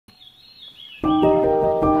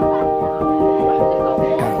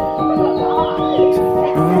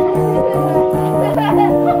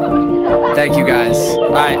Thank you guys.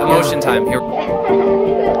 Alright, emotion time. Here.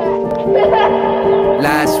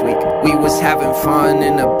 Last week, we was having fun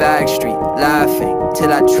in the back street, laughing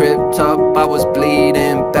till I tripped up, I was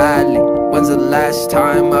bleeding badly. When's the last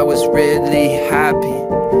time I was really happy?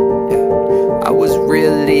 Yeah, I was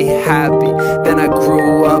really happy. Then I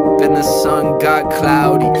grew up and the sun got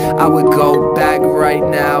cloudy. I would go back right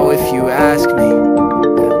now if you ask me.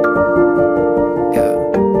 Yeah.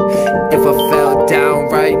 If I fell down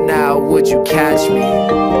right now, would you catch me?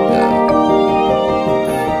 Yeah.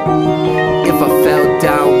 If I fell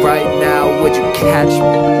down right now, would you catch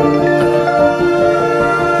me?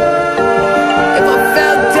 If I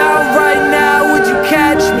fell down right now, would you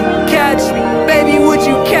catch me? Catch me, baby, would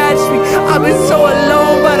you catch me? I've been so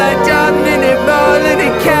alone, but I done in it, darling,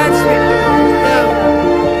 and catch me. Yeah.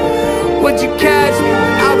 Would you catch me?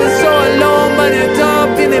 I've been so alone, but I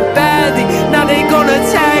done in it badly. Now they gonna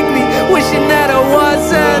tag me, wishing that I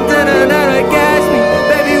wasn't, that I catch me.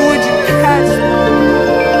 Baby, would you catch me?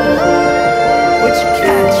 Would you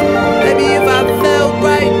catch me? Baby, if I fell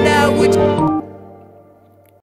right now, would you?